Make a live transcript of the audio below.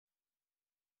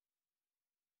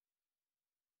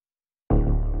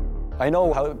I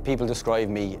know how people describe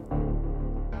me.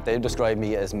 They describe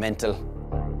me as mental.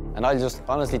 And I'll just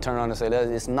honestly turn around and say,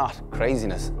 it's not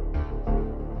craziness.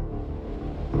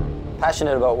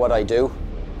 Passionate about what I do.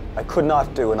 I could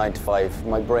not do a 9 to 5.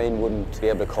 My brain wouldn't be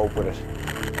able to cope with it.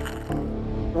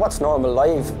 What's normal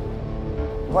life?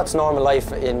 What's normal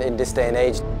life in this day and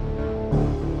age?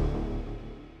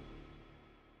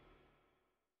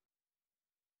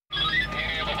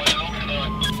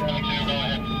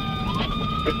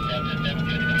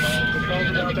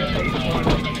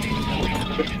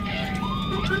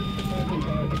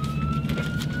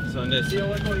 So on this,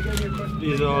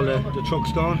 these are all the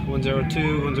trucks going.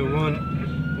 102,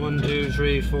 101, 1, 2,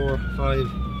 3, 4,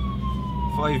 5.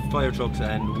 5 fire trucks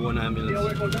and 1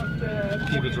 ambulance.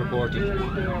 People's reported.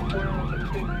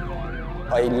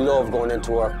 I love going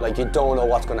into work. Like, you don't know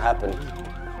what's going to happen.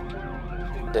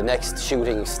 The next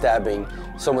shooting, stabbing,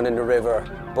 someone in the river,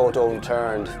 boat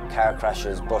overturned, car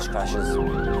crashes, bus crashes.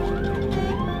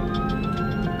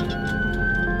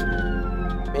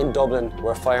 In Dublin,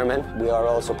 we're firemen. We are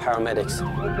also paramedics.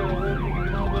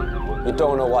 You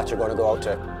don't know what you're going to go out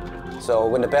to. So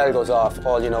when the bell goes off,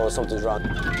 all you know is something's wrong.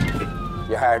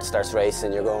 Your heart starts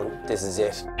racing, you're going, this is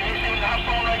it.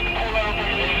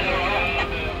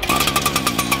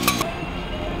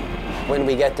 When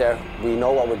we get there, we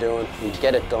know what we're doing, we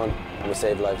get it done, and we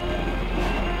save lives.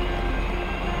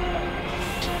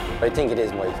 I think it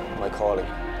is my calling,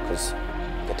 because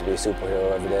I get to be a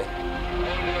superhero every day.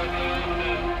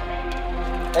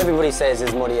 Everybody says,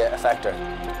 is money a factor?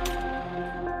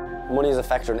 Money is a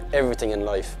factor in everything in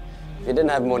life. If you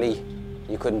didn't have money,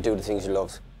 you couldn't do the things you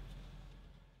loved.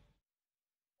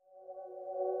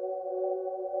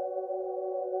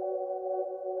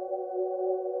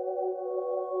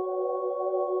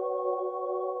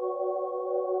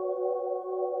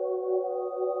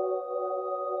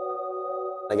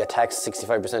 I get taxed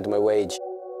 65% of my wage.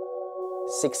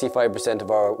 65%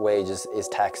 of our wages is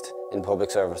taxed in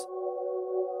public service.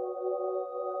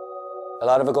 A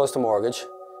lot of it goes to mortgage,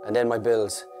 and then my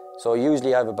bills. So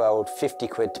usually I have about 50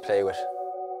 quid to play with.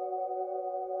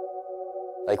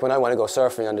 Like when I want to go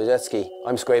surfing on the jet ski,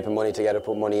 I'm scraping money together to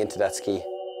put money into that ski.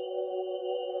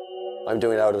 I'm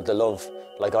doing it out of the love.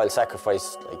 Like I'll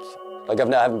sacrifice, I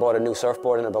haven't bought a new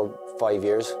surfboard in about 5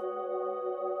 years.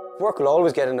 Work will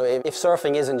always get in the way. If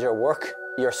surfing isn't your work,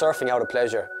 you're surfing out of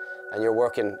pleasure and you're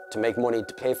working to make money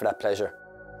to pay for that pleasure.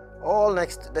 All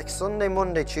next Sunday,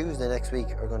 Monday, Tuesday next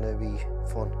week are going to be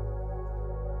fun.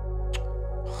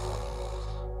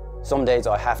 Some days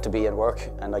I have to be at work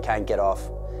and I can't get off.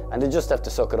 And I just have to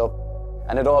suck it up.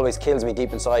 And it always kills me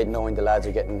deep inside knowing the lads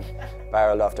are getting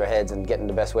barreled off their heads and getting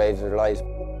the best waves of their lives.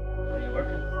 Are you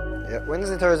working? Yeah,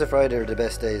 Wednesday, Thursday, Friday are the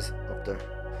best days up there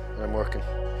when I'm working.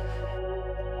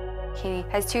 He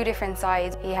has 2 different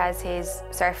sides. He has his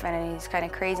surfing and his kind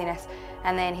of craziness,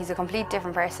 and then he's a complete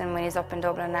different person when he's up in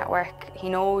Dublin at work. He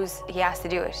knows he has to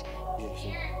do it.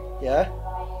 Yeah?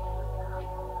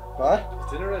 What?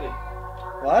 Is dinner ready?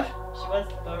 What? She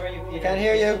wants to cover you. I can't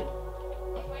hear you.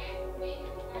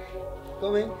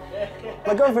 Coming.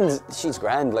 My girlfriend, she's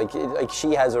grand. Like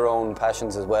she has her own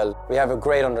passions as well. We have a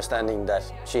great understanding that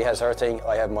she has her thing,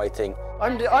 I have my thing.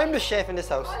 I'm the chef in this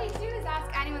house. All you do is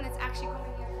ask anyone that's actually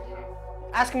coming here for dinner.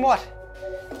 Ask him what?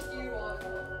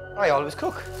 I always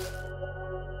cook.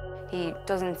 He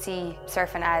doesn't see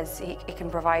surfing as it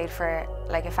can provide for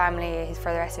like a family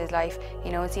for the rest of his life. He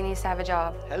knows he needs to have a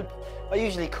job. Help? I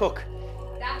usually cook.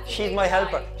 She's my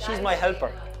helper. She's my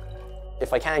helper.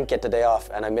 If I can't get the day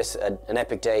off and I miss an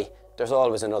epic day, there's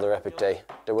always another epic day.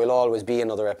 There will always be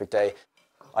another epic day.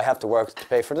 I have to work to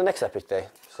pay for the next epic day,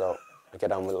 so I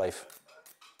get on with life.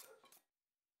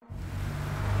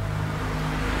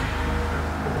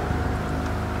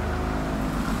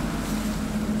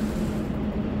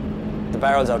 The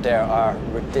barrels out there are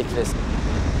ridiculous.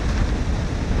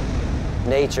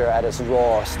 Nature at its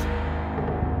rawest.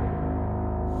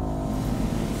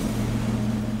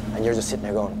 And you're just sitting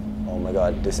there going, oh my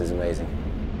God, this is amazing.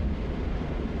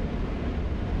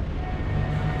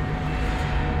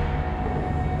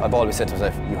 I've always said to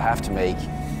myself, you have to make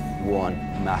one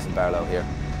massive barrel out here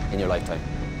in your lifetime.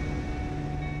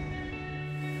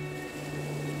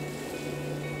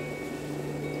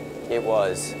 It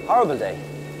was a horrible day.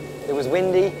 It was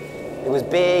windy, it was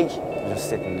big. I was just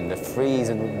sitting in the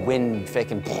freezing wind,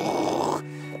 faking,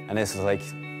 and this was like,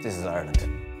 this is Ireland.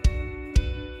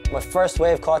 My first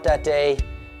wave caught that day,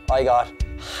 I got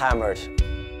hammered.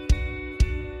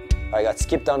 I got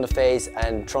skipped down the face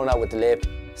and thrown out with the lip,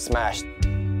 smashed.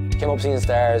 Came up seeing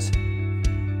stars.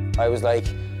 I was like,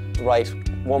 right,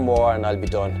 one more and I'll be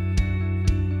done.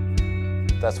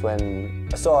 That's when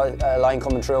I saw a line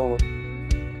coming through.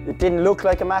 It didn't look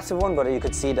like a massive one, but you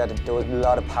could see that there was a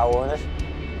lot of power in it.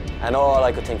 And all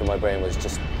I could think in my brain was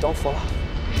just, don't fall off.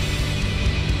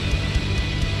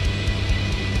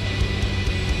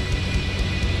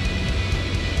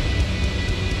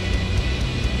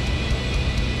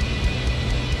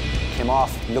 Came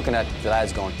off looking at the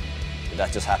lads going, did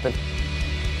that just happen?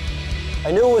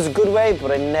 I knew it was a good wave,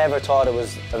 but I never thought it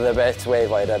was the best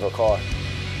wave I'd ever caught.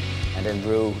 And then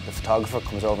Rue, the photographer,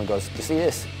 comes over and goes, do you see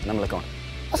this? And I'm like going,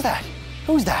 what's that?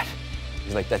 Who's that?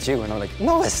 He's like, that's you. And I'm like,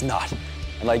 no, it's not.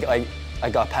 And like, I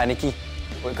got panicky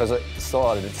because I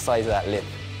saw the size of that lip.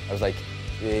 I was like,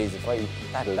 geez, if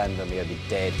that landed on me, I'd be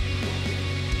dead.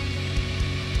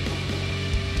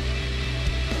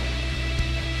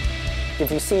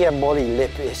 If you see a muddy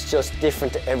lip, it's just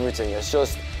different to everything. It's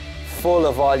just full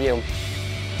of volume.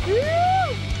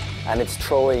 And it's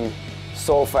throwing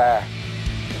so far.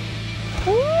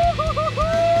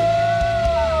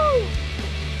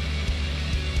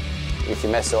 If you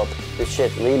mess up, this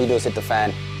shit really does hit the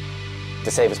fan.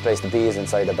 The safest place to be is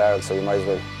inside the barrel, so you might as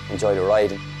well enjoy the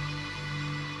ride.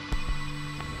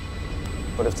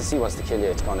 But if the sea wants to kill you,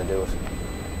 it's going to do it.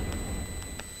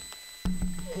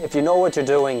 If you know what you're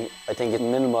doing, I think it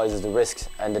minimises the risks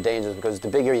and the dangers, because the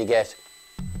bigger you get,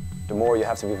 the more you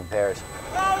have to be prepared.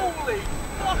 Holy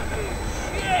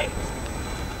fucking shit!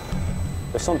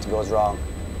 If something goes wrong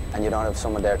and you don't have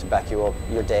someone there to back you up,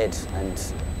 you're dead, and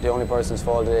the only person's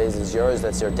fault it is yours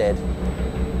that's you're dead.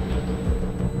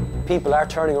 People are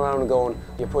turning around and going,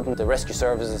 you're putting the rescue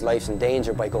service's lives in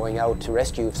danger by going out to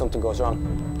rescue if something goes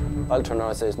wrong. I'll turn around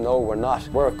and say, no, we're not.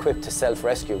 We're equipped to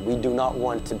self-rescue. We do not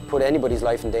want to put anybody's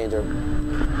life in danger.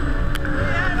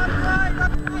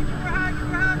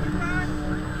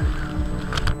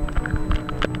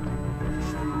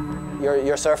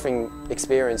 Your surfing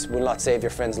experience will not save your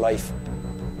friend's life.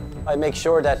 I make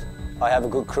sure that I have a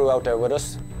good crew out there with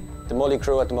us. The Mully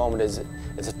crew at the moment is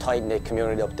a tight-knit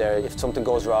community up there. If something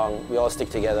goes wrong, we all stick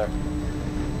together.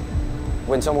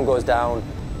 When someone goes down,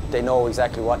 they know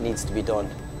exactly what needs to be done.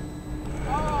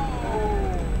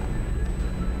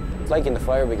 It's like in the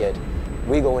fire brigade.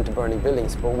 We go into burning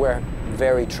buildings, but we're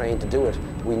very trained to do it.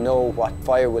 We know what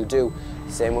fire will do.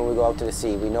 Same when we go out to the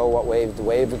sea. We know what wave the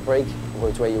wave will break,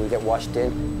 which way you will get washed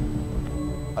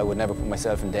in. I would never put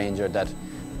myself in danger that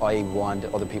I want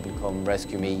other people to come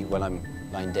rescue me when I'm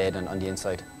lying dead and on the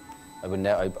inside.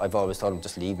 I've always told them,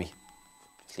 just leave me.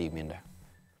 Just leave me in there.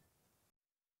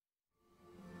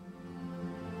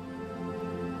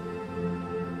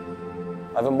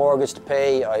 I have a mortgage to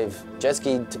pay, I have jet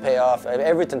ski to pay off, I have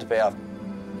everything to pay off.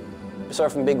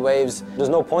 Surfing big waves, there's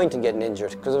no point in getting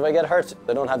injured, because if I get hurt,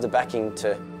 I don't have the backing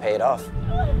to pay it off.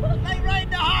 Like riding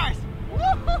the horse!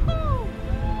 Woo-hoo-hoo!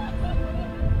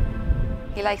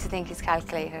 He likes to think he's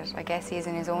calculated. I guess he's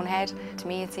in his own head. To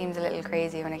me, it seems a little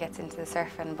crazy when it gets into the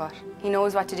surfing, but he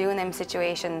knows what to do in them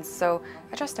situations, so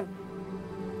I trust him.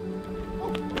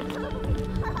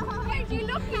 Aren't you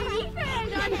lucky he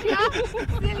failed on you?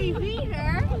 Silly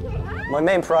Peter. My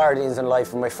main priorities in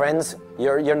life are my friends.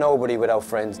 You're nobody without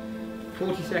friends.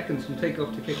 40 seconds from take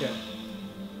off to kick out.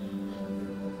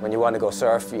 When you want to go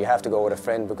surf, you have to go with a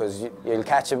friend, because you'll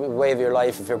catch a wave of your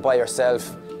life. If you're by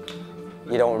yourself,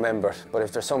 you don't remember it. But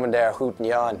if there's someone there hooting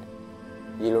you on,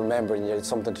 you'll remember and you'll have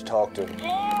something to talk to.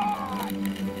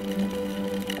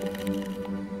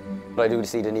 But I do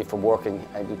see the need for working,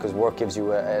 because work gives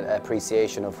you an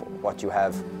appreciation of what you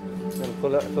have.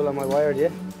 Pull on my wire, yeah?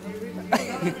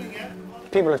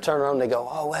 People turn around and they go,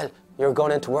 oh, well, you're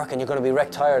going into work and you're going to be wreck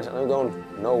tired. And I'm going,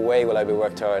 no way will I be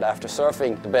wreck tired. After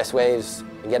surfing the best waves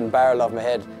and getting barrel off my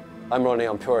head, I'm running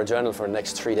on pure adrenaline for the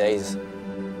next 3 days.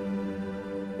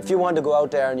 If you want to go out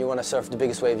there and you want to surf the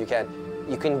biggest wave you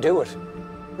can do it.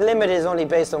 The limit is only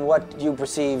based on what you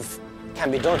perceive can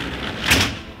be done.